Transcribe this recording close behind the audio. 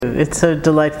It's so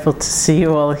delightful to see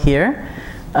you all here.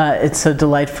 It's so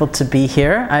delightful to be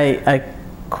here. I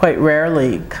quite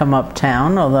rarely come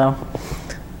uptown, although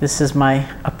this is my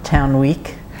uptown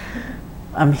week.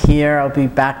 I'm here. I'll be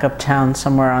back uptown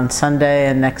somewhere on Sunday,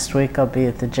 and next week I'll be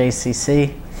at the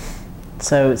JCC.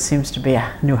 So it seems to be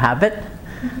a new habit.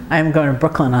 I am going to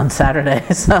Brooklyn on Saturday,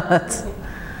 so that's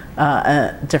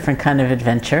a different kind of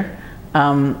adventure.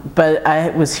 But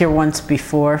I was here once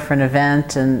before for an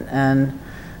event and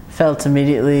felt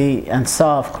immediately and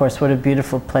saw, of course, what a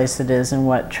beautiful place it is and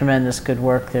what tremendous good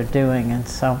work they're doing. And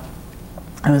so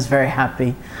I was very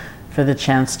happy for the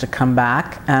chance to come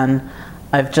back. And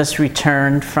I've just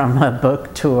returned from a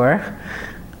book tour,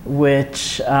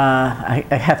 which I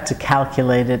have to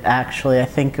calculate it actually. I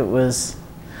think it was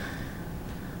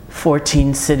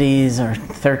 14 cities or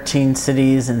 13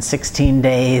 cities in 16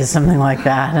 days, something like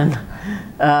that. And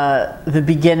the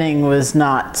beginning was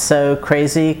not so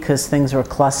crazy because things were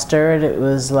clustered. It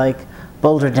was like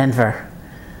Boulder, Denver.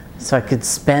 So I could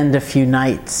spend a few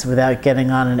nights without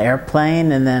getting on an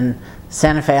airplane, and then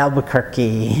Santa Fe,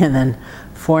 Albuquerque, and then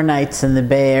 4 nights in the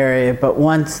Bay Area. But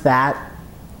once that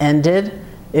ended,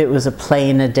 it was a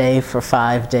plane a day for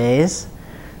 5 days.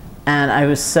 And I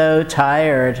was so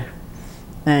tired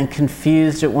and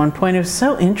confused at one point. It was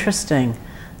so interesting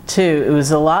too. It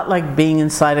was a lot like being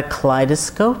inside a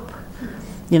kaleidoscope.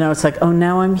 You know, it's like, oh,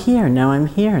 now I'm here, now I'm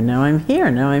here, now I'm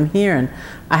here, now I'm here. And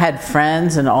I had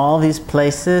friends in all these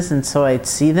places, and so I'd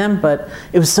see them, but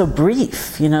it was so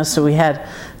brief, you know, so we had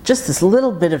just this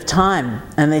little bit of time,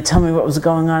 and they'd tell me what was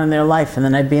going on in their life, and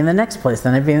then I'd be in the next place,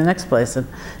 then I'd be in the next place. And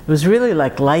it was really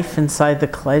like life inside the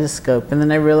kaleidoscope. And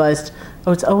then I realized,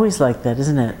 oh, it's always like that,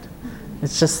 isn't it?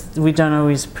 It's just, we don't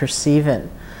always perceive it.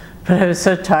 But I was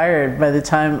so tired by the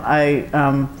time I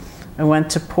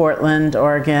went to Portland,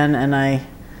 Oregon, and I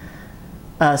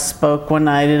spoke one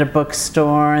night at a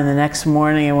bookstore, and the next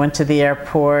morning I went to the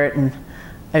airport, and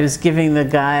I was giving the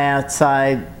guy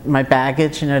outside my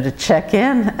baggage, you know, to check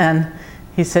in, and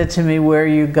he said to me, "Where are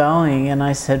you going?" And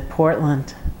I said,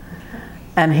 "Portland."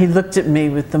 And he looked at me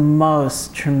with the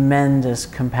most tremendous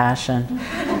compassion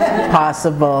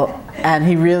possible, and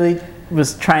he really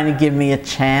was trying to give me a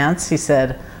chance. He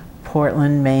said,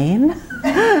 "Portland, Maine?"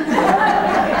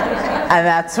 And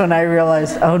that's when I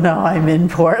realized, oh no, I'm in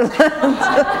Portland.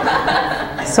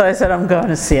 So I said, I'm going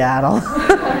to Seattle.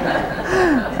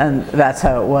 And that's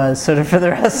how it was sort of for the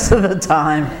rest of the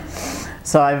time.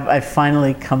 So I've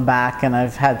finally come back, and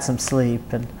I've had some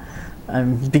sleep, and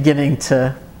I'm beginning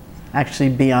to actually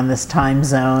be on this time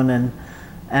zone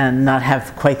and not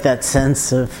have quite that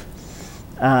sense of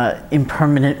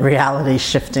impermanent reality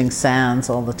shifting sands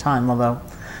all the time, although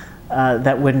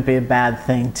that wouldn't be a bad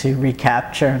thing to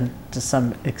recapture to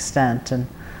some extent. And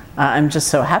I'm just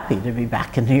so happy to be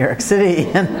back in New York City.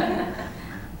 And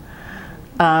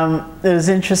it was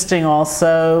interesting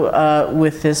also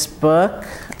with this book,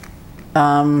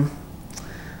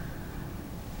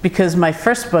 because my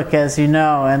first book, as you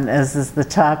know, and as is the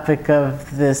topic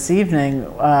of this evening,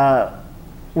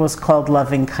 was called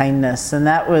Loving Kindness. And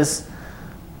that was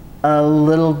a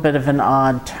little bit of an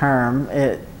odd term.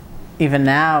 It even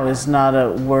now is not a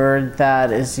word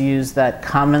that is used that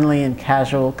commonly in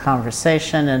casual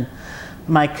conversation, and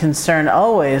my concern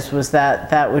always was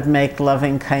that that would make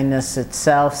loving kindness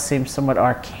itself seem somewhat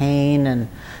arcane and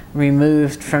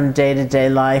removed from day-to-day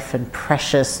life and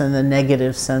precious in the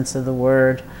negative sense of the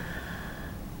word.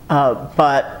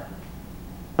 But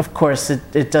of course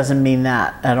it doesn't mean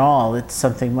that at all. It's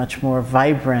something much more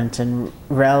vibrant and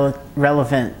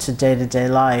relevant to day-to-day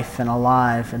life and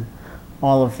alive and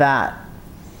all of that.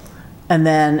 And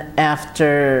then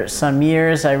after some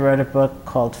years, I wrote a book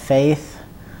called Faith,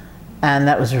 and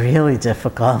that was really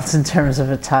difficult in terms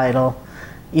of a title.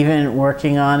 Even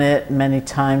working on it, many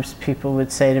times people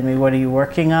would say to me, "What are you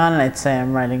working on?" And I'd say,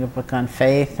 "I'm writing a book on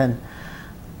faith." And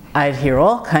I'd hear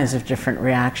all kinds of different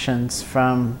reactions,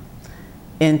 from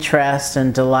interest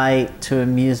and delight to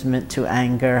amusement to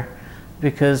anger,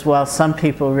 because while some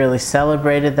people really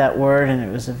celebrated that word and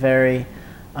it was a very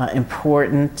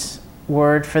important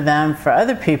word for them, for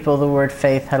other people the word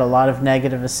faith had a lot of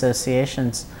negative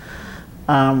associations,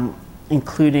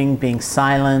 including being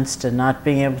silenced and not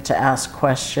being able to ask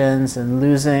questions and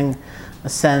losing a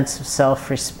sense of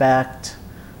self-respect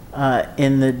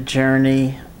in the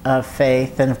journey of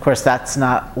faith. And of course that's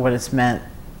not what it's meant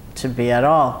to be at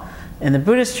all. In the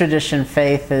Buddhist tradition,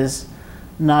 faith is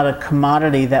not a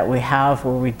commodity that we have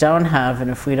or we don't have,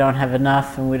 and if we don't have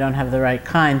enough and we don't have the right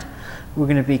kind, we're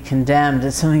going to be condemned.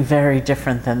 It's something very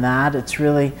different than that.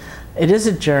 It is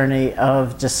a journey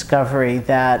of discovery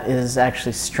that is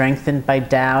actually strengthened by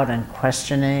doubt and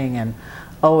questioning and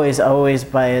always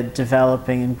by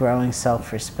developing and growing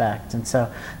self-respect. And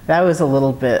so that was a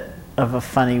little bit of a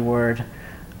funny word.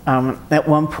 At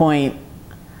one point,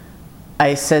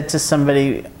 I said to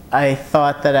somebody, I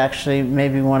thought that actually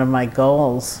maybe one of my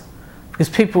goals, because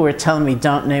people were telling me,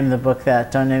 don't name the book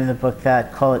that, don't name the book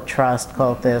that, call it trust,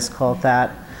 call it this, call it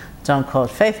that, don't call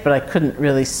it faith, but I couldn't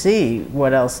really see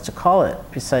what else to call it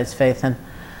besides faith. And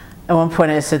at one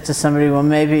point I said to somebody, well,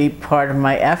 maybe part of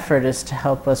my effort is to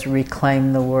help us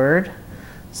reclaim the word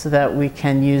so that we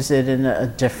can use it in a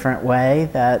different way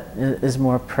that is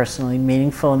more personally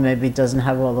meaningful and maybe doesn't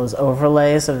have all those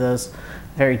overlays of those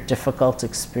very difficult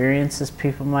experiences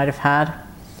people might have had.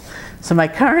 So my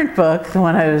current book, the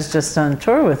one I was just on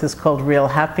tour with, is called Real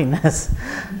Happiness.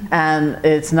 And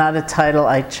it's not a title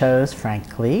I chose,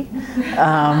 frankly.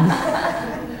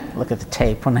 Look at the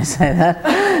tape when I say that.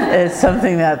 It's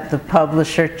something that the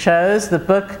publisher chose. The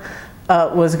book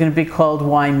was going to be called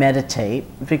Why Meditate,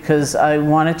 because I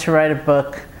wanted to write a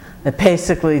book that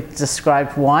basically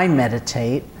described why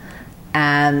meditate,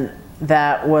 and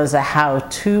that was a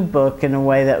how-to book in a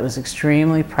way that was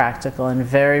extremely practical and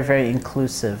very, very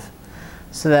inclusive,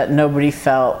 so that nobody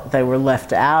felt they were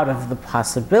left out of the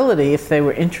possibility if they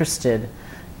were interested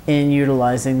in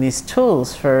utilizing these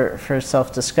tools for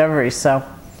self-discovery. So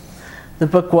the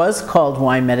book was called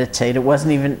Why Meditate. It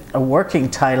wasn't even a working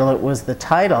title, it was the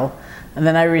title. And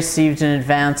then I received an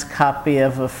advance copy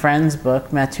of a friend's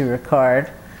book, Mathieu Ricard,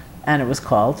 and it was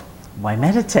called Why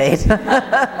Meditate?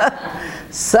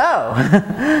 So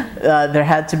there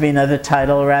had to be another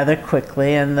title rather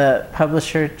quickly, and the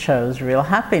publisher chose Real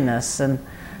Happiness. And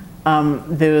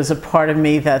there was a part of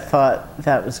me that thought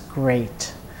that was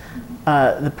great.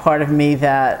 The part of me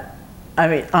that, I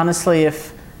mean, honestly,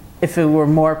 if it were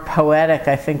more poetic,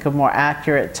 I think a more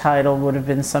accurate title would have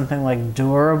been something like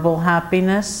Durable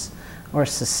Happiness or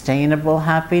Sustainable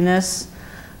Happiness.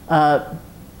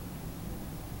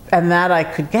 And that I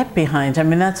could get behind. I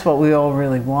mean, that's what we all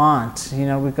really want. You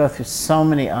know, we go through so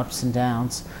many ups and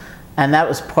downs. And that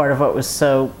was part of what was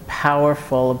so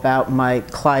powerful about my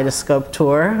Kaleidoscope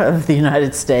tour of the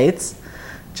United States,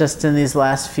 just in these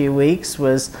last few weeks,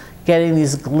 was getting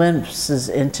these glimpses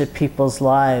into people's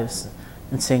lives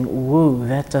and saying, woo,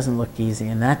 that doesn't look easy,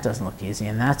 and that doesn't look easy,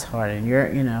 and that's hard, and you're,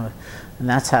 you know, and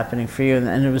that's happening for you.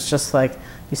 And it was just like,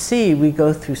 you see, we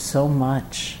go through so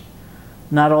much.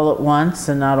 Not all at once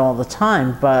and not all the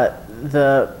time, but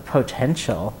the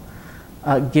potential,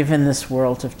 given this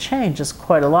world of change, is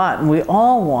quite a lot. And we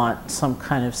all want some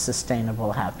kind of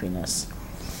sustainable happiness.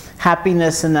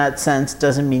 Happiness in that sense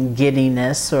doesn't mean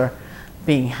giddiness or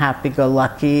being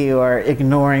happy-go-lucky or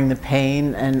ignoring the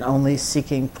pain and only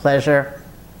seeking pleasure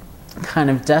kind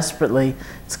of desperately.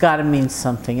 It's got to mean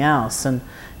something else. And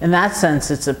in that sense,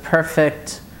 it's a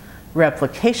perfect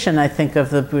replication, I think,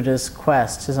 of the Buddha's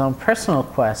quest, his own personal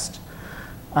quest.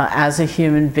 As a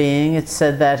human being, it's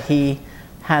said that he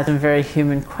had some very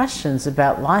human questions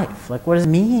about life. Like, what does it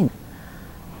mean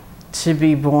to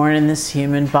be born in this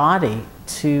human body,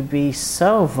 to be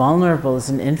so vulnerable as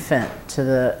an infant to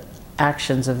the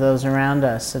actions of those around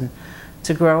us, and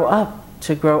to grow up,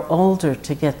 to grow older,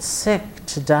 to get sick,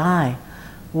 to die,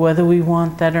 whether we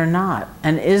want that or not?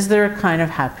 And is there a kind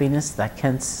of happiness that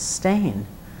can sustain,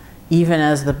 even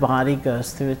as the body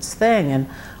goes through its thing? And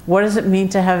what does it mean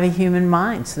to have a human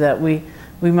mind, so that we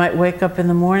might wake up in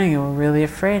the morning and we're really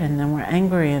afraid, and then we're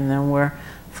angry, and then we're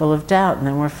full of doubt, and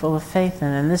then we're full of faith,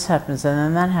 and then this happens, and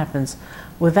then that happens,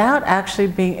 without actually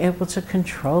being able to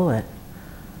control it,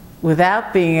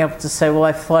 without being able to say, well,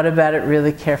 I've thought about it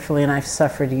really carefully and I've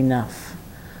suffered enough,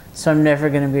 so I'm never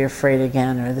going to be afraid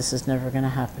again, or this is never going to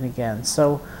happen again.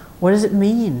 So what does it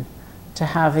mean to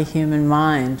have a human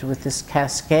mind with this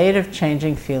cascade of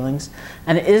changing feelings?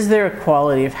 And is there a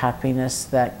quality of happiness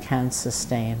that can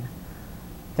sustain,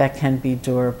 that can be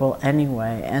durable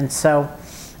anyway? And so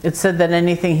it's said that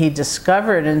anything he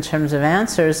discovered in terms of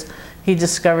answers, he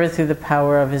discovered through the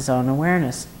power of his own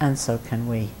awareness, and so can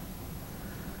we.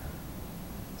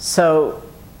 So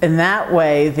in that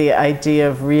way, the idea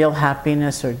of real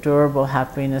happiness or durable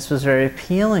happiness was very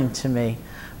appealing to me.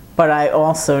 But I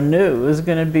also knew it was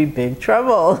going to be big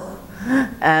trouble.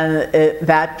 And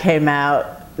that came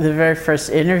out, the very first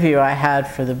interview I had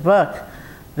for the book,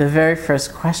 the very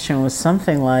first question was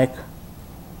something like,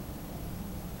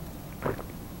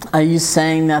 are you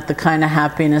saying that the kind of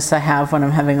happiness I have when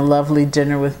I'm having a lovely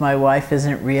dinner with my wife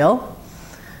isn't real?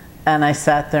 And I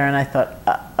sat there and I thought,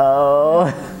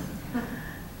 uh-oh.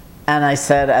 And I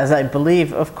said, as I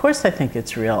believe, of course I think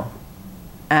it's real.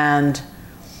 And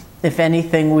if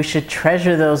anything, we should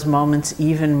treasure those moments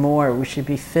even more. We should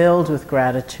be filled with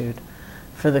gratitude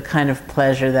for the kind of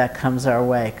pleasure that comes our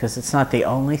way, because it's not the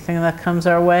only thing that comes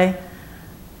our way,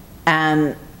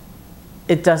 and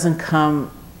it doesn't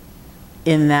come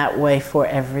in that way for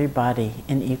everybody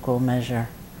in equal measure.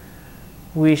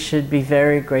 We should be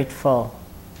very grateful,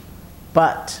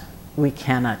 but we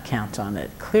cannot count on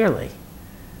it, clearly.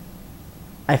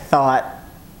 I thought,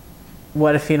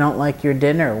 what if you don't like your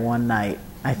dinner one night?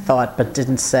 I thought, but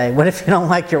didn't say, what if you don't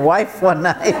like your wife one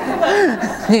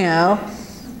night? You know?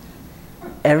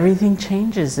 Everything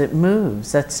changes, it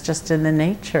moves. That's just in the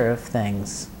nature of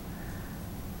things.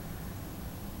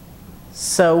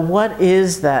 So what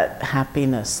is that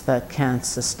happiness that can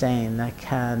sustain, that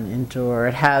can endure?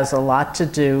 It has a lot to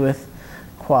do with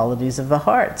qualities of the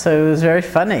heart. So it was very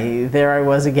funny. There I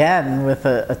was again with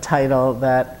a title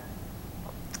that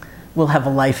will have a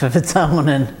life of its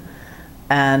own.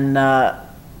 And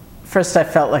first I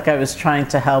felt like I was trying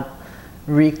to help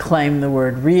reclaim the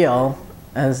word real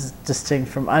as distinct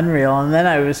from unreal. And then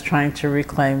I was trying to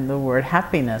reclaim the word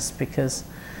happiness, because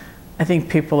I think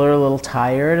people are a little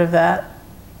tired of that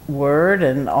word,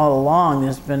 and all along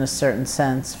there's been a certain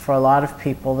sense for a lot of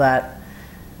people that,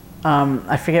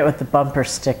 I forget what the bumper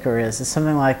sticker is. It's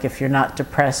something like, if you're not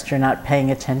depressed, you're not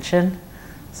paying attention,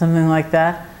 something like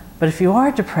that. But if you are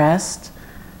depressed,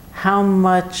 how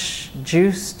much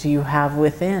juice do you have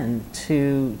within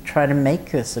to try to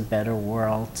make this a better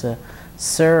world, to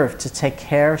serve, to take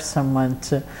care of someone,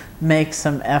 to make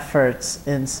some efforts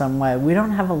in some way? We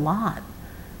don't have a lot.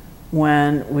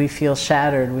 When we feel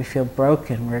shattered, we feel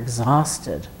broken, we're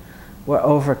exhausted, we're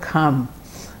overcome.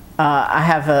 I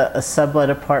have a sublet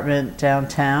apartment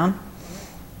downtown,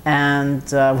 and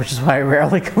which is why I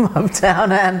rarely come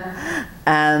uptown,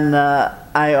 and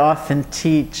I often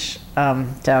teach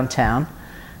downtown.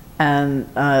 And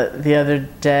the other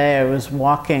day I was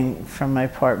walking from my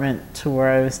apartment to where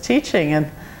I was teaching, and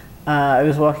I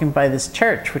was walking by this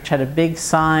church which had a big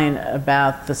sign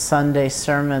about the Sunday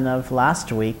sermon of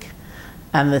last week.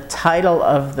 And the title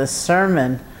of the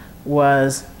sermon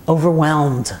was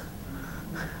Overwhelmed.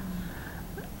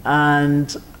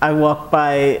 And I walked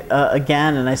by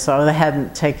again, and I saw they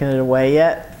hadn't taken it away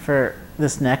yet for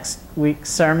this next week's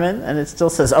sermon, and it still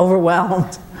says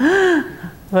Overwhelmed.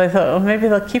 So I thought, well, maybe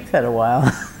they'll keep that a while,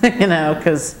 you know,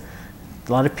 because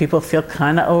a lot of people feel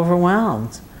kind of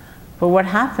overwhelmed. But what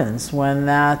happens when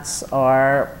that's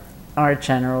our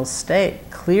general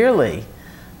state? Clearly,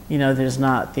 you know, there's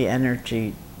not the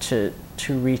energy to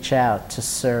reach out, to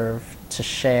serve, to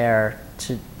share,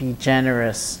 to be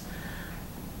generous.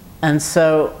 And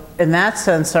so, in that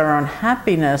sense, our own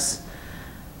happiness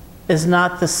is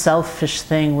not the selfish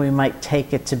thing we might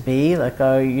take it to be, like,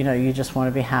 oh, you know, you just want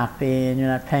to be happy and you're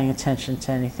not paying attention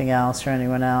to anything else or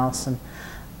anyone else. And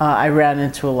I ran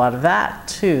into a lot of that,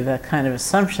 too, that kind of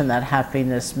assumption that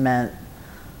happiness meant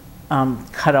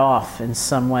cut off in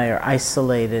some way or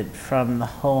isolated from the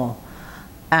whole.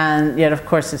 And yet, of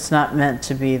course, it's not meant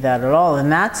to be that at all. In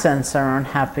that sense, our own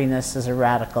happiness is a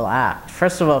radical act.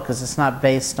 First of all, because it's not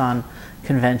based on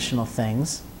conventional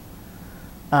things,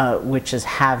 which is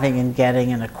having and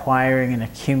getting and acquiring and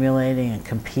accumulating and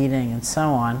competing and so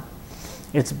on.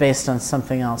 It's based on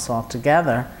something else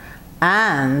altogether.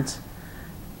 And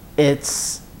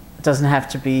it doesn't have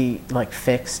to be like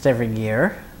fixed every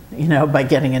year, you know, by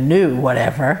getting a new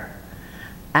whatever.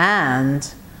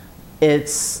 And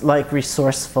it's like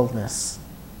resourcefulness.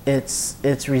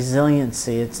 It's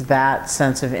resiliency. It's that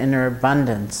sense of inner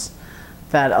abundance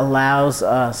that allows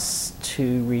us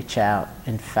to reach out,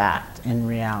 in fact, in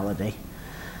reality.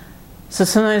 So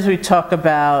sometimes we talk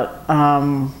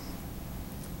about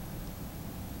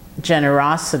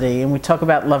generosity, and we talk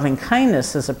about loving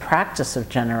kindness as a practice of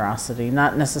generosity,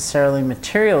 not necessarily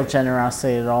material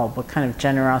generosity at all, but kind of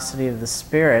generosity of the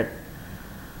spirit.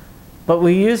 But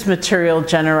we use material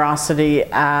generosity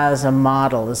as a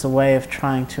model, as a way of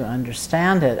trying to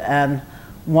understand it. And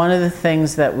one of the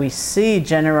things that we see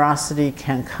generosity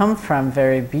can come from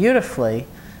very beautifully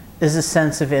is a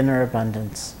sense of inner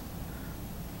abundance.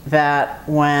 That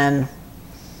when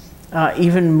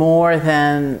even more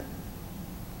than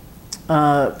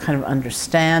kind of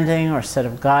understanding or set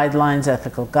of guidelines,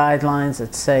 ethical guidelines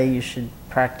that say you should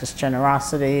practice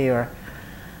generosity, or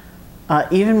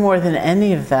even more than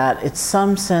any of that, it's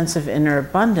some sense of inner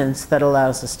abundance that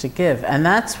allows us to give. And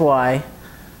that's why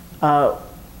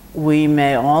we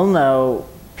may all know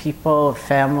people,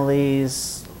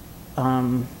 families,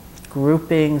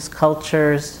 groupings,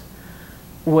 cultures,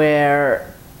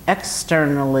 where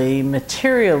externally,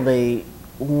 materially,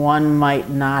 one might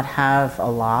not have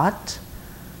a lot,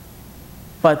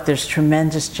 but there's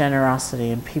tremendous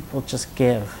generosity and people just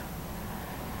give.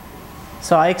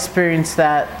 So I experienced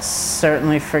that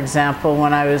certainly, for example,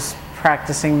 when I was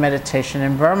practicing meditation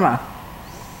in Burma,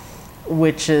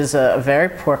 which is a very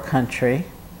poor country.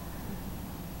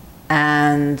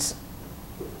 And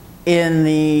in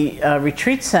the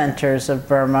retreat centers of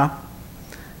Burma,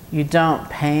 you don't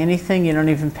pay anything. You don't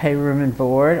even pay room and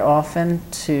board often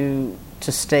to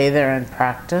stay there and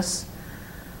practice,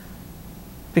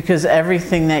 because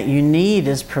everything that you need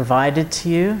is provided to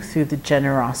you through the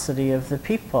generosity of the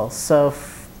people. So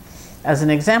as an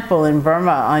example, in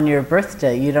Burma, on your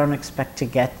birthday, you don't expect to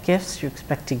get gifts, you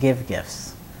expect to give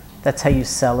gifts. That's how you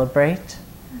celebrate.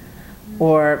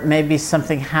 Or maybe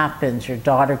something happens, your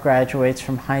daughter graduates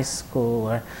from high school,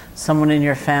 or someone in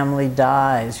your family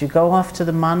dies. You go off to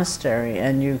the monastery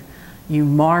and you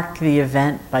mark the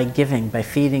event by giving, by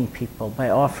feeding people, by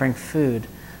offering food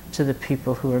to the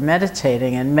people who are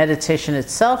meditating. And meditation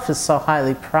itself is so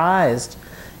highly prized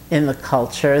in the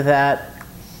culture that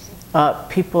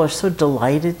people are so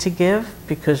delighted to give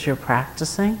because you're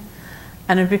practicing.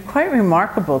 And it'd be quite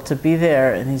remarkable to be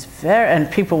there in these and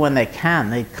people, when they can,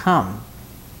 they'd come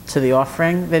to the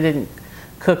offering. They didn't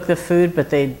cook the food, but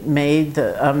they made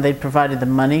they provided the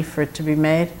money for it to be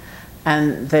made,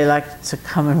 and they liked to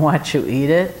come and watch you eat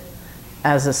it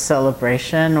as a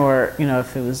celebration, or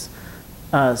if it was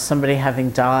somebody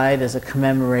having died, as a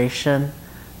commemoration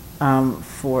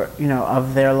for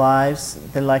of their lives.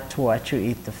 They liked to watch you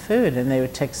eat the food, and they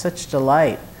would take such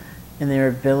delight in their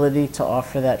ability to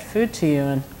offer that food to you,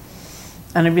 and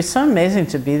it'd be so amazing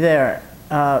to be there.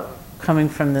 Coming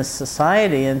from this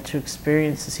society and to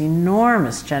experience this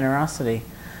enormous generosity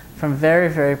from very,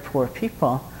 very poor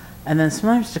people. And then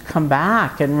sometimes to come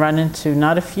back and run into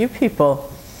not a few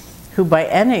people who by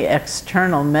any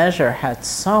external measure had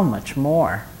so much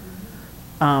more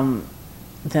than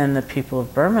the people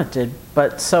of Burma did,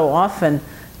 but so often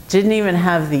didn't even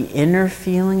have the inner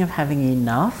feeling of having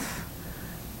enough.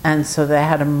 And so they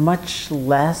had a much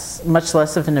less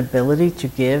of an ability to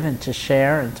give and to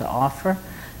share and to offer.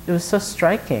 It was so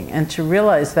striking, and to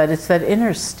realize that it's that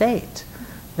inner state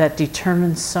that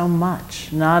determines so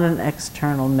much, not an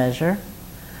external measure.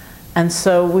 And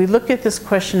so we look at this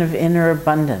question of inner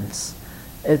abundance.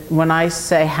 When I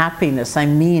say happiness, I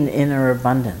mean inner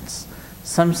abundance,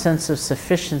 some sense of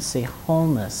sufficiency,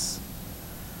 wholeness,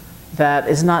 that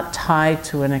is not tied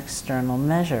to an external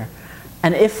measure.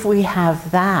 And if we have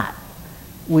that,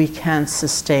 we can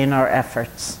sustain our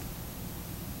efforts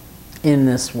in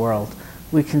this world.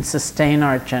 We can sustain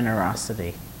our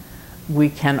generosity. We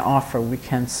can offer, we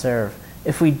can serve.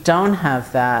 If we don't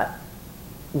have that,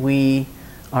 we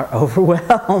are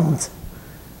overwhelmed.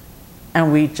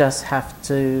 And we just have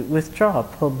to withdraw,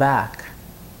 pull back.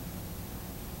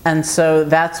 And so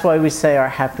that's why we say our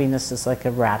happiness is like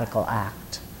a radical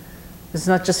act. It's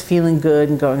not just feeling good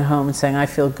and going home and saying, I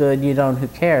feel good, you don't, who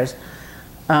cares?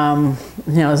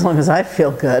 As long as I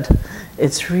feel good.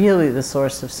 It's really the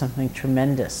source of something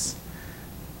tremendous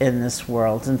in this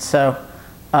world. And so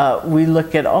we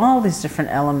look at all these different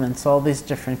elements, all these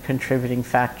different contributing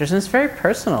factors, and it's very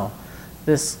personal,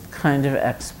 this kind of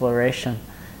exploration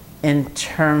in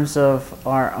terms of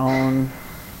our own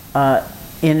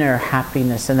inner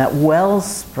happiness and that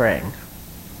wellspring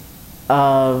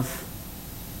of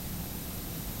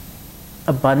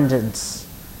abundance,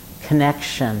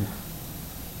 connection,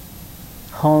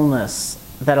 wholeness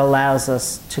that allows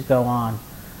us to go on,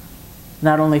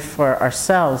 not only for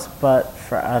ourselves, but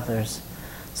for others.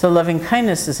 So loving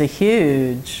kindness is a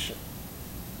huge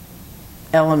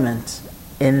element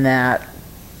in that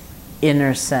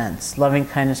inner sense. Loving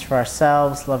kindness for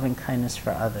ourselves, loving kindness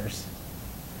for others.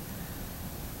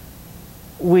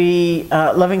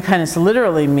 Loving kindness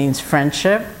literally means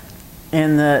friendship.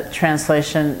 In the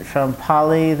translation from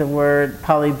Pali, the word,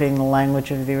 Pali being the language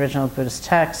of the original Buddhist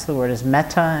text, the word is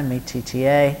metta,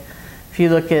 M-E-T-T-A. If you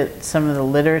look at some of the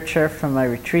literature from my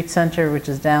retreat center, which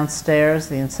is downstairs,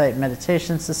 the Insight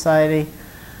Meditation Society,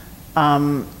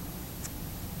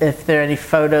 if there are any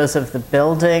photos of the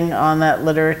building on that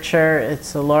literature,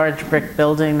 it's a large brick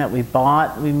building that we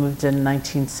bought. We moved in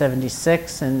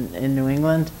 1976 in New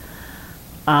England.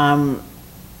 And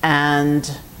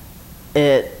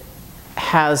it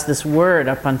has this word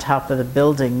up on top of the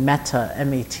building, metta,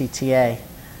 M-E-T-T-A,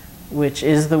 which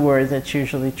is the word that's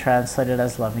usually translated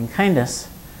as loving kindness.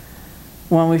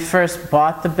 When we first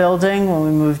bought the building, when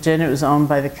we moved in, it was owned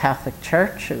by the Catholic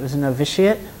Church. It was a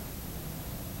novitiate,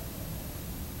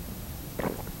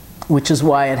 which is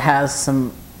why it has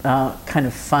some kind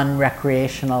of fun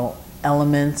recreational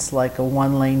elements, like a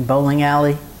one-lane bowling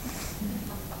alley.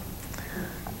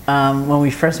 When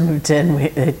we first moved in,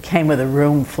 it came with a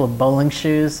room full of bowling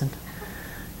shoes, and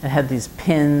It had these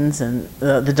pins, and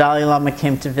the Dalai Lama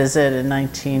came to visit in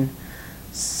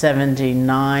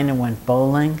 1979 and went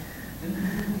bowling,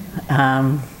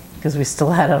 because we still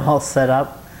had it all set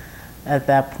up at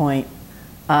that point.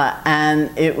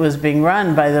 And it was being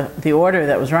run by the order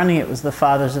that was running it was the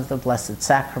Fathers of the Blessed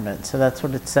Sacrament. So that's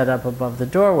what it set up above the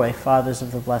doorway, Fathers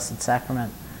of the Blessed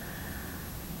Sacrament.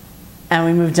 And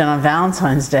we moved in on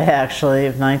Valentine's Day, actually,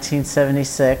 of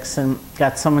 1976, and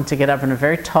got someone to get up in a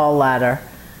very tall ladder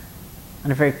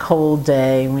on a very cold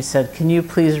day. And we said, can you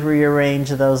please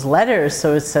rearrange those letters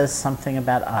so it says something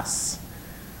about us?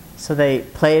 So they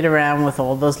played around with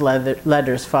all those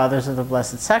letters, Fathers of the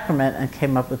Blessed Sacrament, and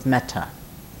came up with metta,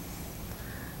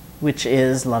 which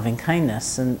is loving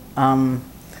kindness. And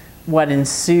what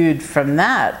ensued from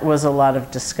that was a lot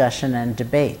of discussion and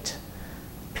debate.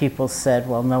 People said,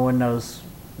 well, no one knows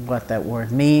what that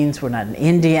word means. We're not in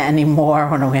India anymore.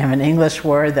 When we have an English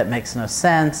word, that makes no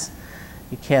sense.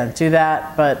 You can't do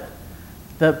that. But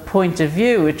the point of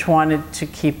view which wanted to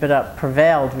keep it up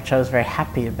prevailed, which I was very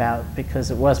happy about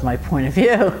because it was my point of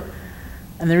view.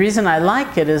 And the reason I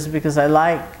like it is because I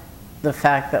like the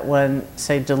fact that when,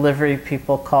 say, delivery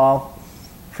people call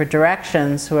for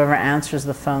directions, whoever answers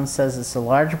the phone says it's a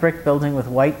large brick building with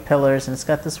white pillars and it's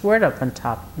got this word up on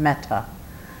top, metta.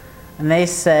 And they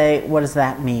say, what does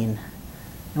that mean?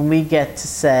 And we get to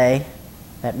say,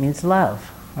 that means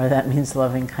love, or that means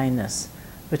loving kindness,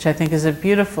 which I think is a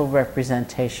beautiful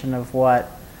representation of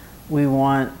what we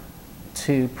want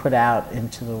to put out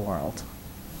into the world.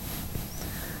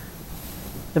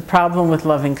 The problem with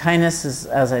loving kindness is,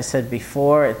 as I said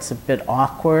before, it's a bit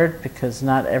awkward because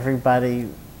not everybody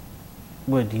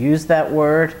would use that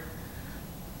word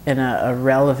in a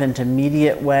relevant,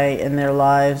 immediate way in their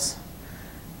lives.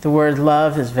 The word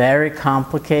love is very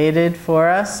complicated for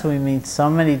us. We mean so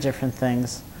many different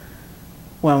things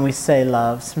when we say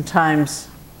love. Sometimes,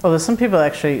 although some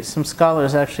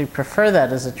scholars actually prefer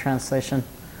that as a translation,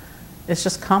 it's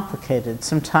just complicated.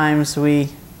 Sometimes we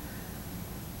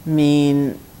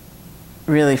mean,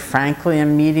 really frankly, a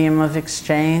medium of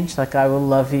exchange, like I will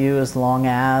love you as long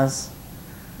as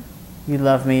you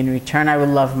love me in return. I will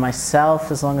love myself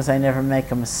as long as I never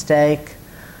make a mistake.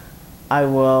 I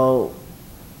will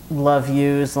love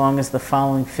you as long as the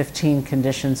following 15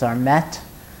 conditions are met.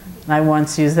 And I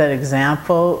once used that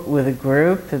example with a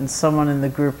group, and someone in the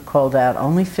group called out,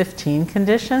 only 15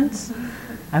 conditions?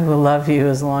 I will love you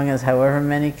as long as however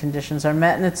many conditions are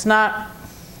met. And it's not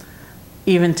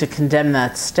even to condemn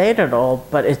that state at all,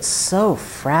 but it's so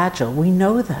fragile. We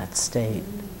know that state.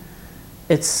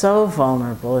 It's so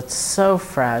vulnerable, it's so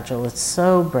fragile, it's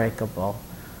so breakable.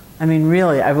 I mean,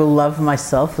 really, I will love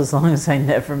myself as long as I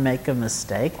never make a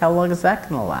mistake. How long is that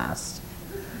going to last?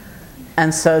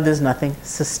 And so there's nothing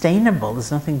sustainable,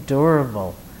 there's nothing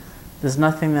durable. There's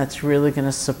nothing that's really going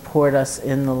to support us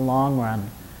in the long run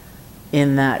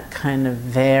in that kind of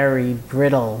very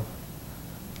brittle,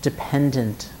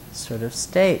 dependent sort of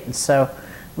state. And so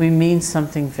we mean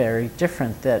something very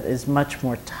different that is much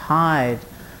more tied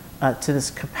to this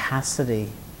capacity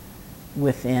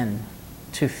within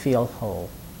to feel whole,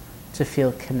 to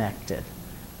feel connected,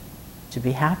 to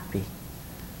be happy,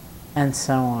 and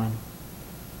so on.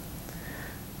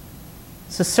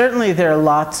 So certainly there are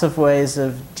lots of ways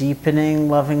of deepening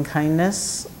loving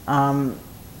kindness.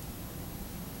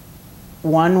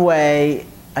 One way,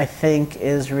 I think,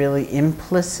 is really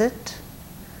implicit.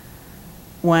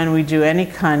 When we do any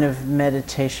kind of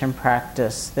meditation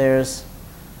practice, there's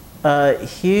a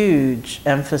huge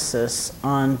emphasis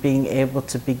on being able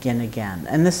to begin again.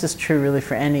 And this is true really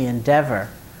for any endeavor.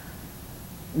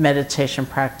 Meditation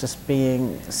practice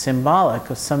being symbolic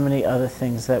of so many other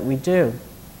things that we do.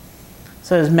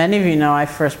 So as many of you know, I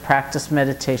first practiced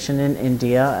meditation in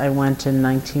India. I went in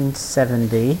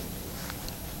 1970.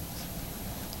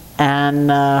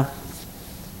 And I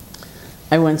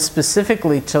went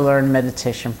specifically to learn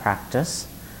meditation practice.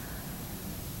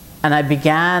 And I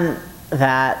began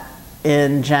that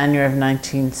in January of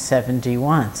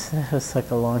 1971. So that was like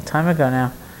a long time ago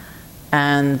now.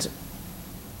 And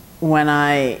when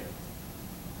I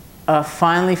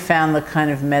finally found the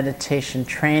kind of meditation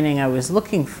training I was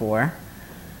looking for,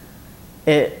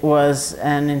 it was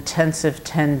an intensive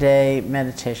 10-day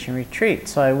meditation retreat.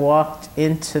 So I walked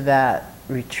into that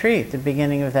retreat, the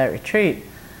beginning of that retreat,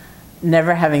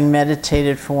 never having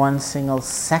meditated for one single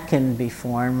second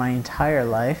before in my entire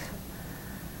life,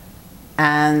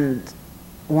 and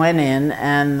went in,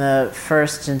 and the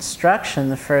first instruction,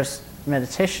 the first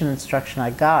meditation instruction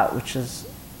I got, which is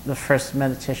the first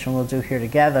meditation we'll do here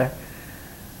together,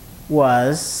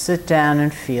 was sit down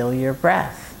and feel your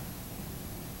breath.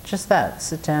 Just that,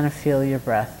 sit down and feel your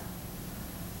breath.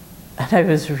 And I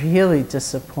was really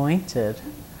disappointed.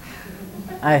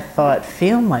 I thought,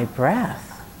 feel my breath.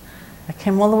 I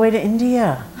came all the way to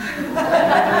India.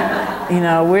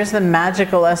 Where's the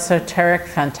magical, esoteric,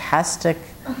 fantastic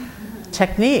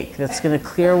technique that's going to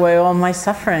clear away all my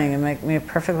suffering and make me a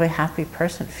perfectly happy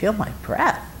person? Feel my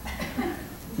breath.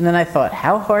 And then I thought,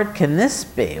 how hard can this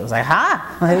be? It was like,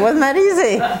 it wasn't that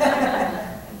easy.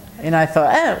 I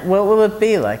thought, what will it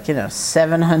be?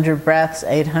 700 breaths,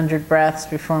 800 breaths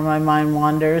before my mind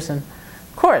wanders. And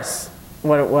of course,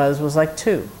 what it was like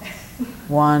 2.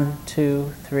 1,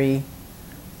 2, 3,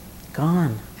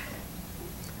 gone.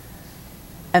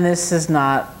 And this is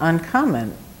not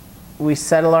uncommon. We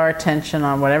settle our attention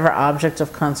on whatever object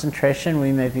of concentration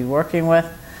we may be working with.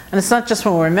 And it's not just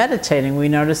when we're meditating. We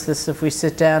notice this if we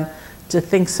sit down to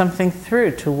think something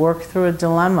through, to work through a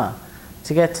dilemma,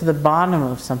 to get to the bottom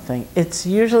of something. It's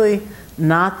usually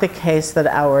not the case that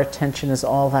our attention is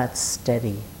all that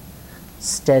steady,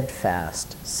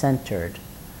 steadfast, centered.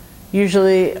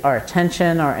 Usually our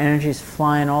attention, our energy is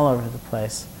flying all over the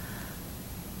place.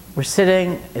 We're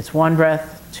sitting, it's 1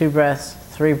 breath, 2 breaths,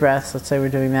 3 breaths, let's say we're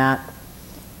doing that,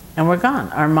 and we're gone.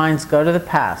 Our minds go to the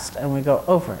past and we go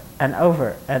over and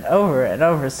over and over and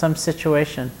over some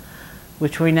situation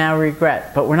which we now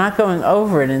regret. But we're not going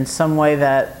over it in some way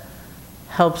that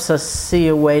helps us see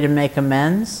a way to make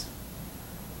amends.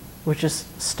 We're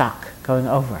just stuck going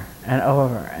over and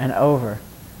over and over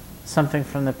something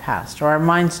from the past. Or our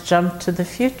minds jump to the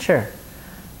future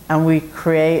and we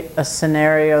create a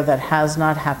scenario that has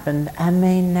not happened and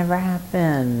may never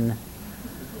happen.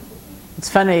 It's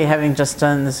funny having just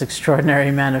done this extraordinary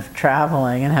amount of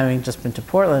traveling and having just been to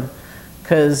Portland,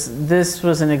 because this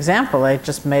was an example I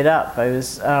just made up. I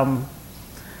was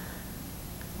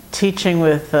teaching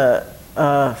with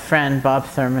a friend, Bob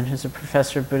Thurman, who's a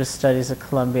professor of Buddhist studies at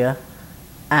Columbia.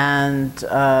 And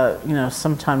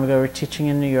some time ago we were teaching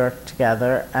in New York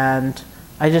together, and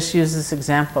I just used this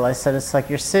example. I said, it's like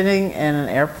you're sitting in an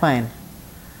airplane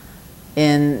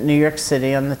in New York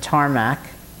City on the tarmac,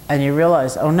 and you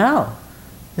realize, oh no,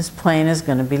 this plane is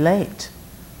going to be late.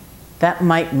 That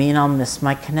might mean I'll miss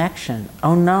my connection.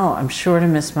 Oh no, I'm sure to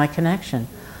miss my connection.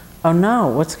 Oh no,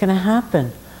 what's going to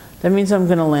happen? That means I'm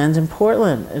going to land in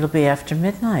Portland. It'll be after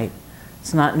midnight.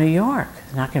 It's not New York.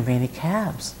 There's not going to be any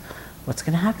cabs. What's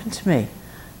going to happen to me?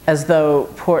 As though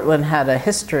Portland had a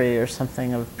history or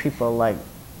something of people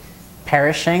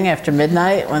perishing after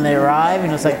midnight when they arrive.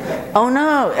 And it's like, oh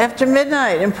no, after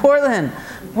midnight in Portland,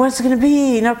 what's it going to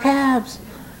be? No cabs.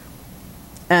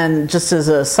 And just as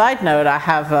a side note, I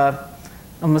have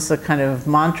almost a kind of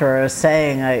mantra or a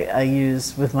saying I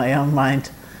use with my own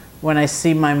mind. When I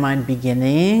see my mind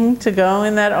beginning to go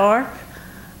in that arc,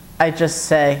 I just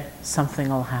say, something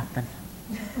will happen.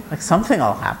 Something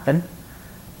will happen.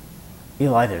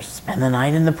 You'll either spend the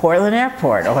night in the Portland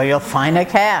airport, or you'll find a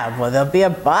cab, or there'll be a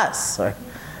bus, or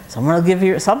someone will give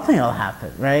you, something will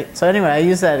happen, right? So anyway, I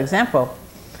use that example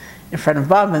in front of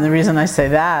Bob, and the reason I say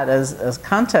that as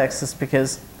context is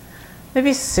because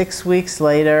maybe 6 weeks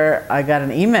later, I got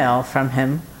an email from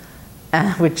him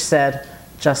which said,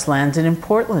 just landed in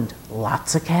Portland,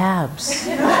 lots of cabs.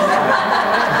 And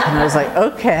I was like,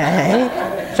 okay,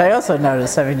 which I also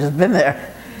noticed having just been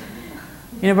there.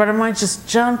 But our minds just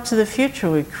jump to the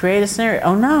future. We create a scenario.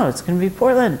 Oh no, it's going to be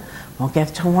Portland. Won't get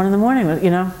till 1 in the morning,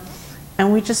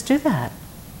 and we just do that.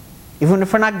 Even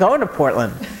if we're not going to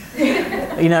Portland.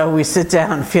 We sit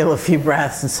down, feel a few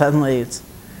breaths, and suddenly it's,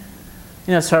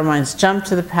 so our minds jump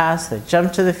to the past, they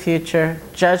jump to the future,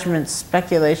 judgment,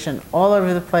 speculation, all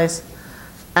over the place.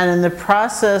 And in the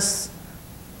process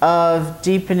of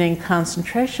deepening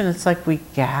concentration, it's like we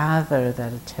gather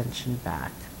that attention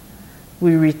back.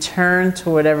 We return to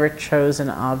whatever chosen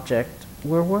object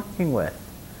we're working with.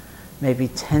 Maybe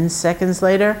 10 seconds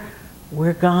later,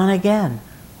 we're gone again.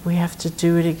 We have to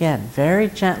do it again, very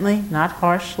gently, not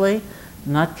harshly,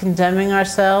 not condemning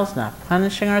ourselves, not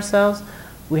punishing ourselves.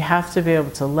 We have to be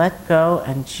able to let go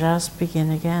and just begin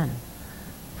again.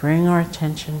 Bring our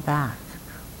attention back.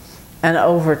 And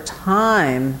over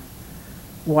time,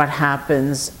 what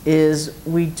happens is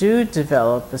we do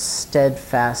develop a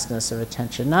steadfastness of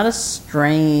attention, not a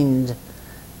strained,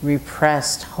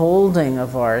 repressed holding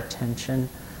of our attention,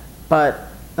 but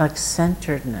like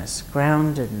centeredness,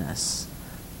 groundedness,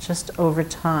 just over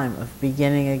time of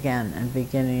beginning again and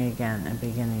beginning again and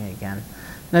beginning again.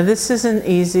 Now this isn't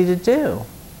easy to do.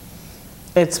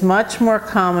 It's much more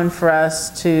common for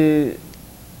us to,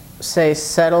 say,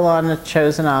 settle on a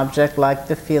chosen object like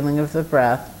the feeling of the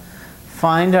breath,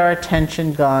 find our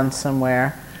attention gone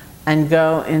somewhere, and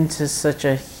go into such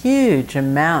a huge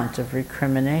amount of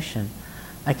recrimination.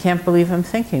 I can't believe I'm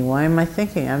thinking. Why am I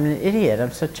thinking? I'm an idiot.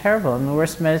 I'm so terrible. I'm the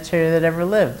worst meditator that ever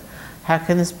lived. How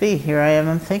can this be? Here I am,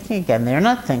 I'm thinking again. They're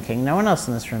not thinking. No one else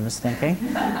in this room is thinking.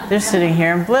 They're sitting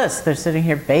here in bliss. They're sitting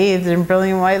here bathed in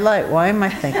brilliant white light. Why am I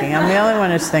thinking? I'm the only one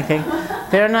who's thinking.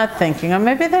 They're not thinking. Or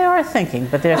maybe they are thinking,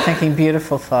 but they're thinking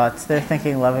beautiful thoughts. They're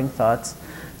thinking loving thoughts.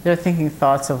 They're thinking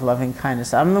thoughts of loving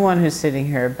kindness. I'm the one who's sitting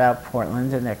here about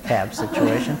Portland and their cab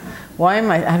situation. Why am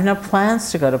I have no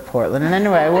plans to go to Portland. And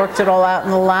anyway, I worked it all out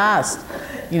in the last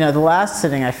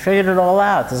sitting. I figured it all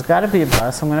out. There's got to be a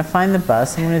bus. I'm going to find the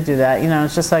bus. I'm going to do that.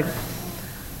 It's just like,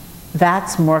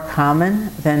 that's more common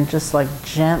than just like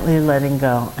gently letting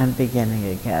go and beginning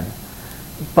again.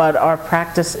 But our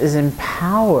practice is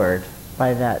empowered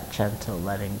by that gentle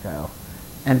letting go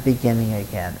and beginning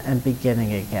again and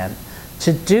beginning again.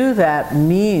 To do that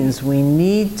means we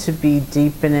need to be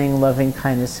deepening loving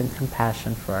kindness and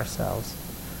compassion for ourselves.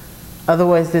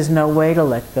 Otherwise, there's no way to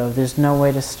let go. There's no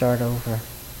way to start over.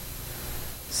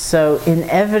 So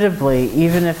inevitably,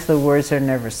 even if the words are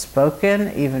never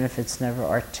spoken, even if it's never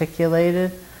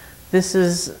articulated, this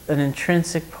is an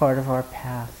intrinsic part of our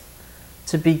path.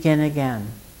 To begin again.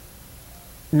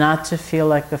 Not to feel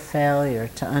like a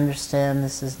failure, to understand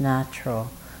this is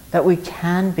natural. That we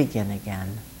can begin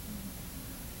again.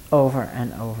 Over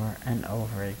and over and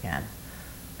over again.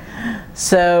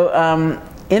 So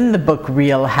in the book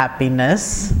Real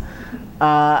Happiness,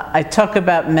 I talk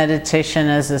about meditation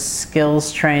as a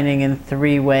skills training in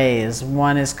 3 ways.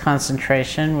 One is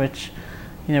concentration, which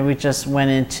we just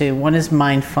went into. One is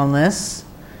mindfulness.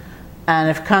 And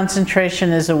if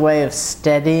concentration is a way of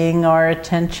steadying our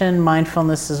attention,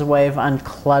 mindfulness is a way of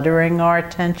uncluttering our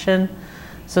attention.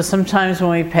 So sometimes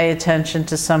when we pay attention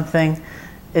to something,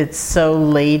 it's so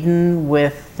laden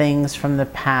with things from the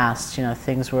past,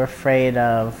 things we're afraid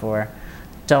of or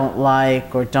don't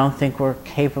like or don't think we're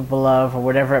capable of or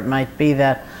whatever it might be,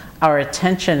 that our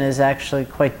attention is actually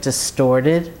quite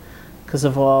distorted because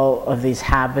of all of these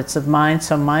habits of mind.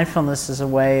 So mindfulness is a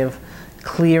way of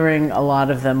clearing a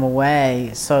lot of them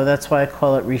away. So that's why I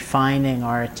call it refining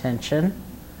our attention,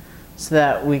 so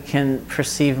that we can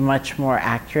perceive much more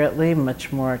accurately,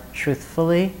 much more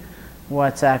truthfully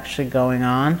what's actually going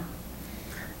on.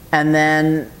 And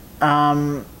then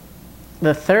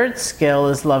the third skill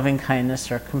is loving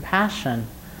kindness or compassion,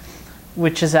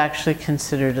 which is actually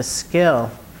considered a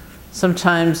skill.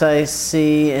 Sometimes I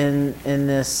see in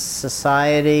this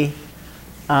society,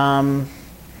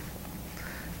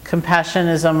 compassion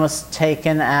is almost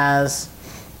taken as,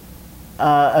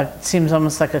 seems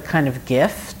almost like a kind of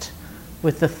gift,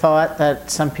 with the thought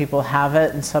that some people have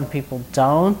it and some people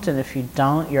don't, and if you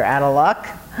don't, you're out of luck.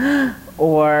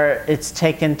 Or it's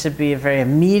taken to be a very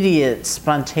immediate,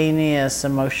 spontaneous,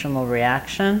 emotional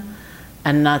reaction,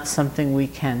 and not something we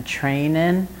can train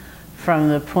in. From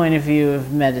the point of view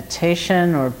of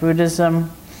meditation or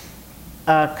Buddhism,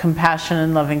 compassion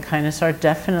and loving kindness are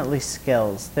definitely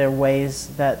skills. They're ways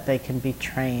that they can be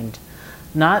trained.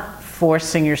 Not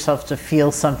forcing yourself to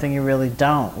feel something you really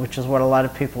don't, which is what a lot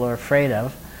of people are afraid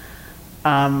of.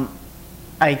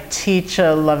 I teach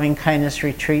a loving kindness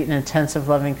retreat, an intensive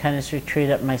loving kindness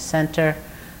retreat at my center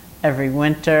every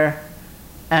winter.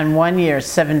 And one year,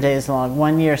 7 days long,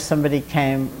 one year somebody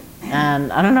came,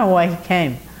 and I don't know why he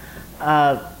came.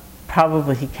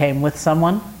 Probably he came with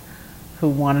someone who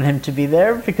wanted him to be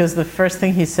there, because the first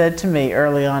thing he said to me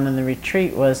early on in the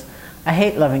retreat was, "I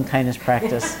hate loving kindness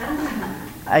practice."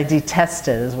 I detest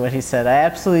it, is what he said. I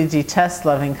absolutely detest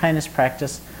loving kindness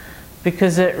practice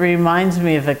because it reminds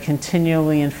me of a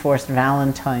continually enforced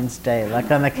Valentine's Day.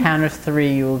 Like on the count of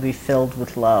 3, you will be filled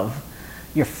with love.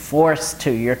 You're forced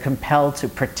to, you're compelled to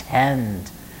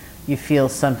pretend you feel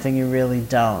something you really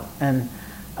don't. And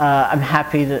I'm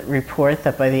happy to report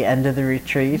that by the end of the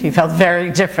retreat, he felt very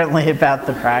differently about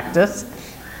the practice.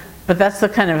 But that's the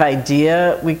kind of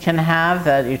idea we can have,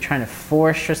 that you're trying to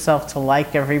force yourself to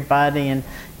like everybody, and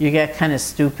you get kind of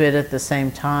stupid at the same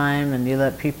time, and you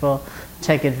let people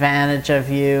take advantage of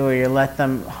you, or you let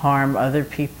them harm other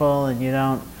people, and you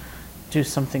don't do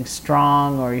something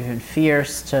strong or even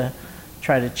fierce to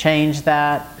try to change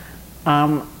that.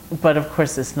 But of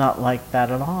course it's not like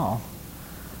that at all.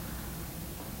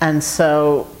 And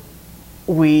so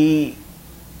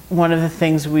one of the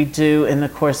things we do in the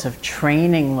course of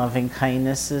training loving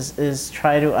kindness is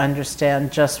try to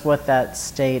understand just what that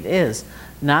state is.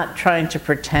 Not trying to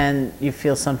pretend you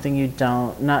feel something you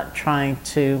don't, not trying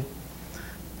to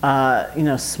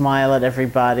smile at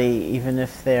everybody, even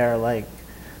if they're like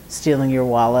stealing your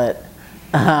wallet,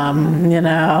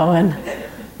 and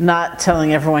not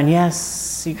telling everyone,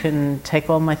 yes, you can take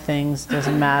all my things,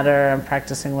 doesn't matter, I'm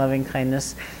practicing loving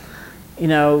kindness.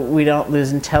 we don't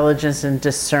lose intelligence and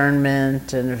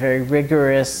discernment and a very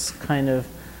rigorous kind of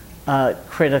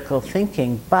critical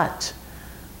thinking. But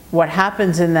what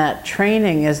happens in that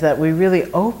training is that we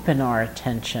really open our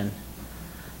attention.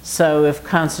 So if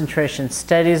concentration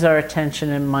steadies our attention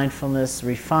and mindfulness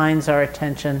refines our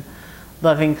attention,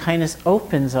 loving kindness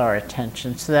opens our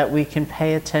attention so that we can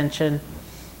pay attention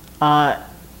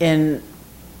in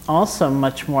also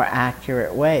much more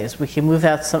accurate ways. We can move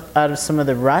out of some of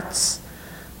the ruts,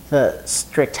 the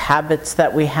strict habits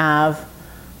that we have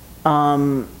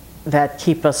that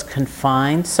keep us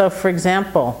confined. So for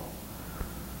example,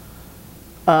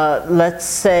 let's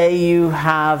say you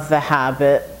have the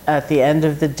habit at the end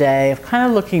of the day of kind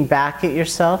of looking back at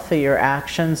yourself, at your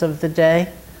actions of the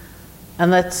day. And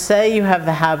let's say you have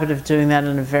the habit of doing that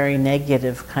in a very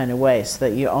negative kind of way, so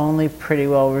that you only pretty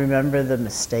well remember the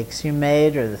mistakes you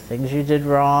made, or the things you did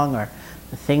wrong, or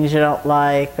the things you don't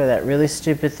like, or that really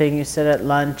stupid thing you said at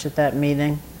lunch at that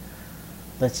meeting,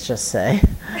 let's just say.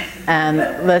 And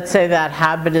let's say that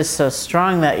habit is so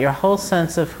strong that your whole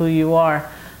sense of who you are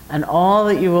and all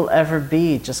that you will ever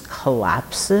be just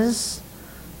collapses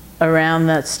around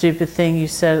that stupid thing you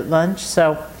said at lunch.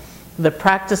 So the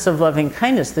practice of loving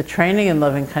kindness, the training in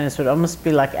loving kindness, would almost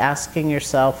be like asking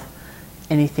yourself,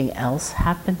 anything else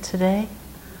happened today?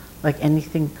 Like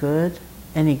anything good?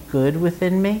 Any good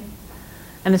within me?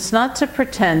 And it's not to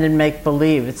pretend and make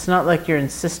believe. It's not like you're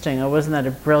insisting, oh, wasn't that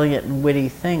a brilliant and witty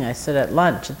thing I said at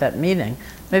lunch at that meeting?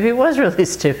 Maybe it was really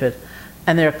stupid,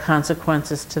 and there are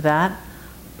consequences to that,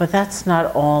 but that's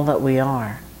not all that we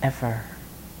are, ever.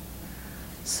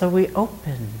 So we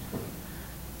open.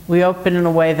 We open in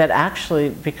a way that actually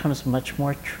becomes much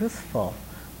more truthful,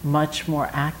 much more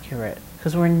accurate,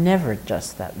 because we're never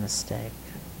just that mistake.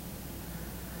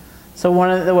 So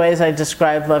one of the ways I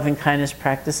describe loving kindness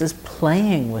practice is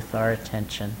playing with our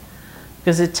attention.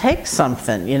 Because it takes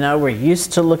something, we're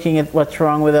used to looking at what's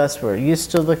wrong with us, we're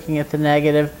used to looking at the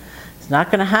negative. It's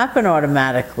not going to happen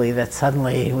automatically that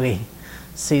suddenly we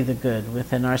see the good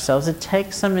within ourselves. It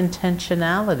takes some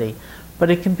intentionality, but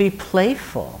it can be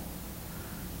playful.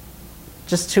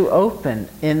 Just to open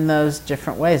in those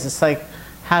different ways. It's like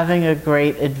having a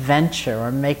great adventure or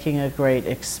making a great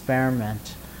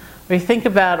experiment. We think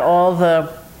about all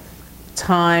the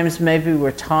times maybe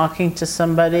we're talking to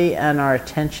somebody and our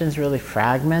attention's really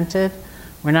fragmented.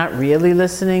 We're not really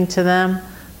listening to them.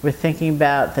 We're thinking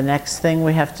about the next thing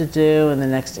we have to do and the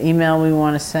next email we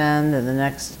want to send and the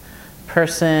next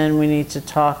person we need to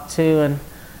talk to.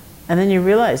 And then you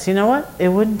realize, you know what? It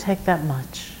wouldn't take that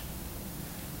much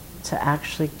to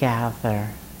actually gather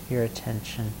your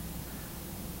attention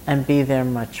and be there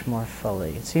much more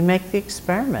fully. So you make the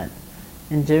experiment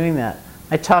in doing that.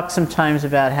 I talk sometimes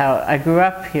about how I grew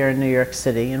up here in New York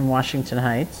City, in Washington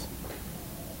Heights,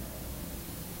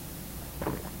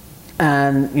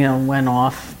 and went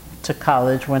off to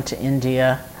college, went to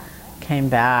India, came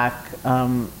back,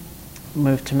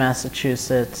 moved to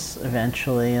Massachusetts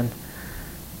eventually, and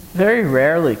very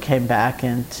rarely came back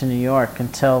into New York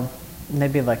until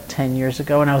maybe like 10 years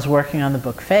ago when I was working on the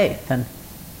book Faith. And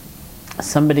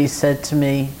somebody said to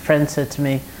me, a friend said to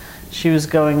me, she was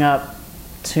going up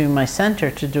to my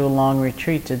center to do a long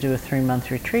retreat, to do a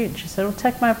 3-month retreat. And she said, well,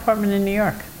 take my apartment in New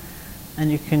York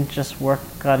and you can just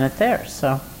work on it there.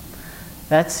 So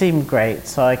that seemed great.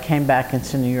 So I came back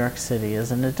into New York City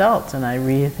as an adult and I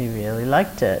really, really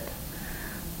liked it.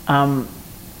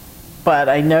 But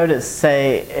I noticed,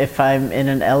 say, if I'm in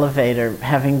an elevator,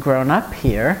 having grown up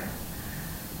here,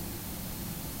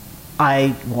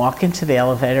 I walk into the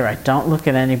elevator, I don't look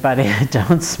at anybody, I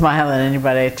don't smile at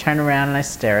anybody, I turn around and I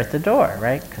stare at the door,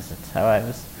 right? Because that's how I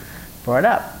was brought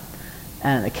up.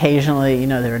 And occasionally,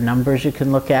 there are numbers you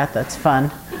can look at, that's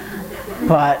fun.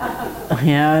 But,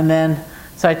 and then,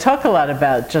 so I talk a lot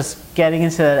about just getting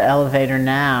into that elevator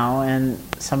now and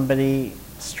somebody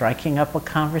striking up a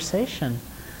conversation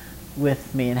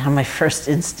with me and how my first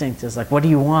instinct is like, what do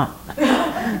you want?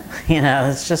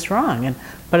 It's just wrong.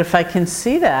 But if I can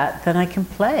see that, then I can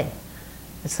play.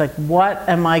 It's like, what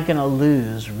am I going to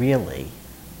lose, really,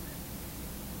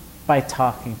 by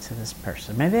talking to this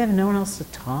person? Maybe I have no one else to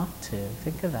talk to.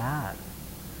 Think of that.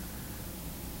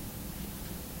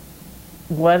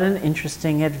 What an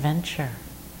interesting adventure.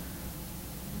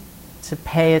 To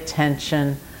pay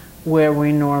attention where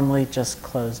we normally just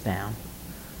close down.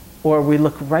 Or we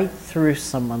look right through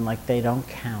someone like they don't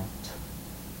count.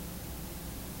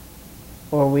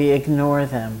 Or we ignore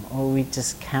them, or we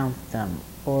discount them,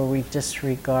 or we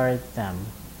disregard them.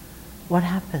 What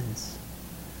happens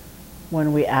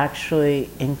when we actually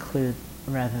include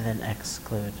rather than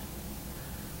exclude?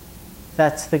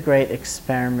 That's the great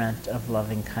experiment of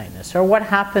loving kindness. Or what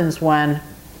happens when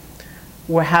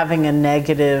we're having a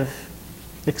negative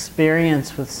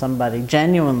experience with somebody,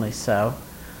 genuinely so,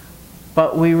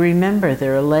 but we remember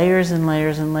there are layers and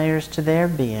layers and layers to their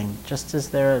being, just as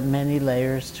there are many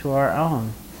layers to our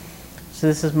own. So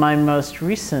this is my most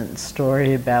recent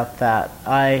story about that.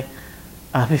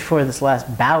 Before this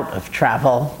last bout of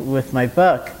travel with my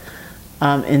book,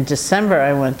 in December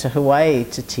I went to Hawaii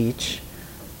to teach,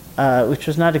 which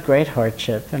was not a great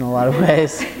hardship in a lot of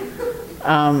ways.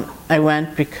 I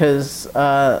went because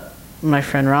my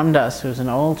friend Ramdas, who's an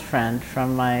old friend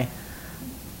from my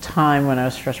time when I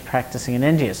was first practicing in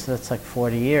India, so that's like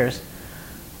 40 years,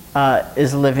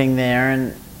 is living there,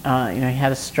 and he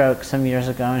had a stroke some years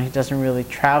ago, and he doesn't really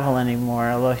travel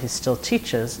anymore, although he still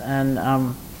teaches.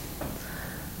 And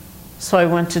so I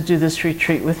went to do this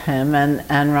retreat with him, and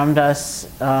Ramdas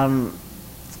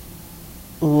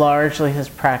largely has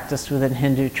practiced within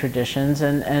Hindu traditions,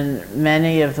 and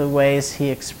many of the ways he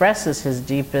expresses his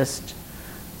deepest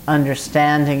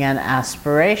understanding and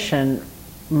aspiration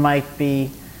might be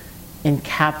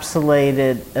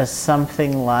encapsulated as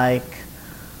something like,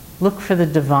 look for the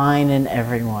divine in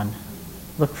everyone.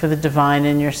 Look for the divine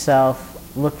in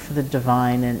yourself. Look for the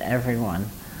divine in everyone.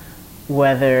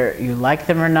 Whether you like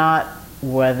them or not,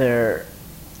 whether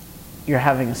you're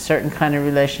having a certain kind of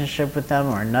relationship with them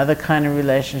or another kind of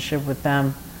relationship with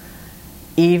them,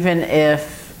 even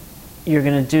if you're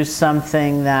going to do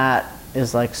something that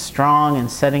is like strong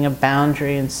and setting a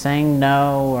boundary and saying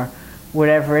no or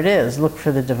whatever it is, look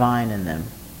for the divine in them.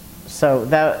 So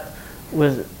that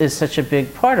is such a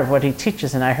big part of what he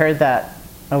teaches, and I heard that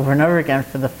over and over again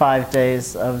for the 5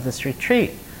 days of this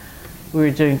retreat we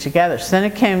were doing together. So then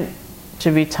it came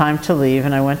to be time to leave,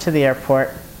 and I went to the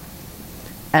airport,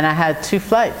 and I had 2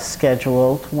 flights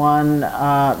scheduled, one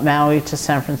Maui to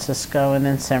San Francisco, and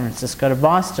then San Francisco to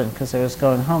Boston, because I was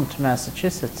going home to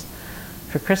Massachusetts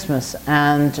for Christmas.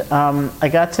 And I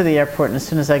got to the airport, and as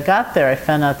soon as I got there, I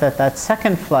found out that that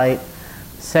second flight,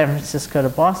 San Francisco to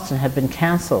Boston, had been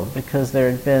canceled because there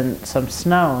had been some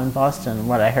snow in Boston.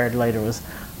 What I heard later was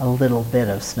a little bit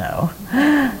of snow,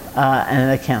 and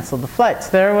they canceled the flights.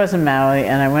 There I was in Maui,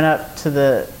 and I went up to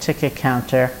the ticket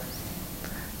counter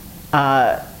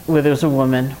where there was a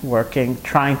woman working,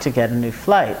 trying to get a new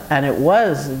flight. And it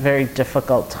was very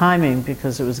difficult timing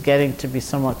because it was getting to be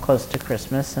somewhat close to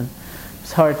Christmas, and it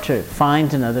was hard to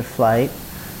find another flight.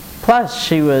 Plus,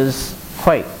 she was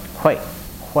quite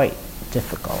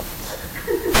difficult.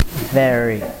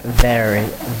 Very, very,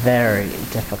 very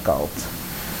difficult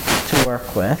to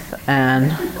work with.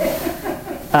 And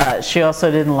she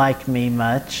also didn't like me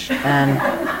much. And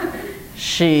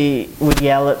she would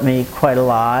yell at me quite a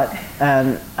lot,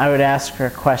 and I would ask her a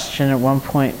question. At one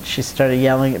point, she started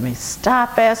yelling at me,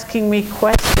 "Stop asking me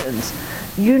questions.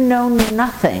 You know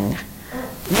nothing.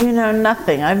 You know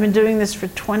nothing. I've been doing this for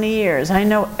 20 years. I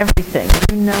know everything.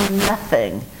 You know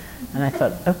nothing." And I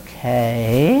thought,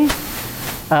 okay.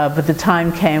 But the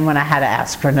time came when I had to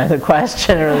ask her another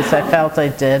question, or at least I felt I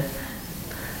did.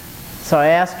 So I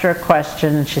asked her a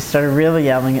question, and she started really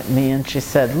yelling at me, and she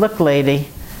said, "Look, lady,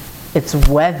 it's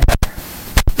weather.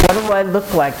 What do I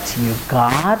look like to you,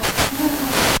 God?"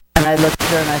 And I looked at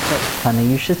her and I said, "Funny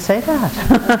you should say that."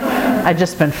 I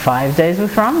just spent 5 days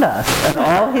with Ramdas, and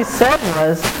all he said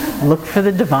was, look for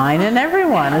the divine in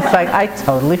everyone. It's like, I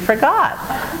totally forgot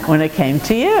when it came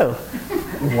to you.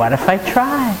 What if I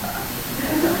try?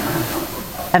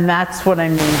 And that's what I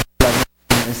mean by loving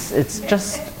kindness. It's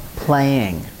just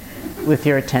playing with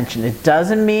your attention. It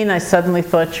doesn't mean I suddenly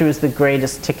thought she was the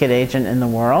greatest ticket agent in the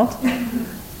world.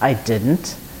 I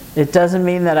didn't. It doesn't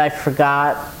mean that I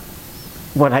forgot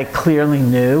what I clearly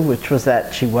knew, which was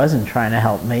that she wasn't trying to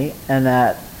help me and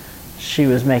that she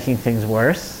was making things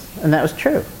worse. And that was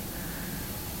true.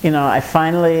 I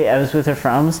was with her for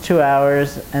almost 2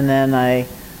 hours, and then as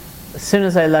soon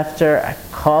as I left her, I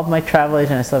called my travel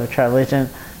agent. I still have a travel agent.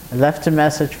 I left a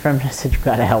message for him. I said, "You've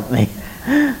got to help me."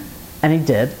 And he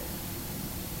did.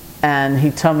 And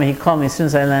he called me as soon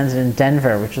as I landed in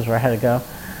Denver, which is where I had to go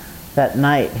that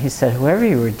night. He said, "Whoever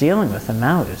you were dealing with in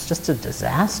Maui was just a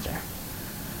disaster."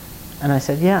 And I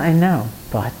said, "Yeah, I know,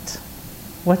 but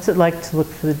what's it like to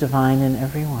look for the divine in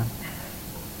everyone?"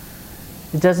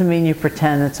 It doesn't mean you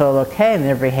pretend it's all okay and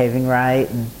they're behaving right,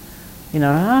 and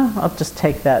I'll just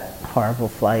take that horrible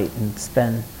flight and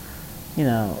spend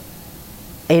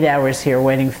 8 hours here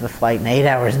waiting for the flight and 8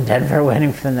 hours in Denver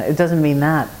waiting for the... It doesn't mean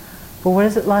that. But what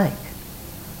is it like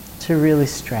to really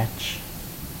stretch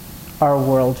our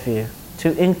worldview,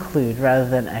 to include rather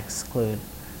than exclude,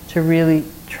 to really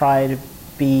try to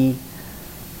be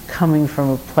coming from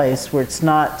a place where it's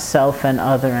not self and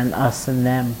other and us and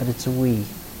them, but it's we.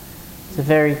 It's a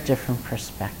very different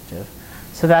perspective.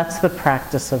 So that's the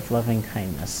practice of loving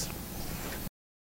kindness.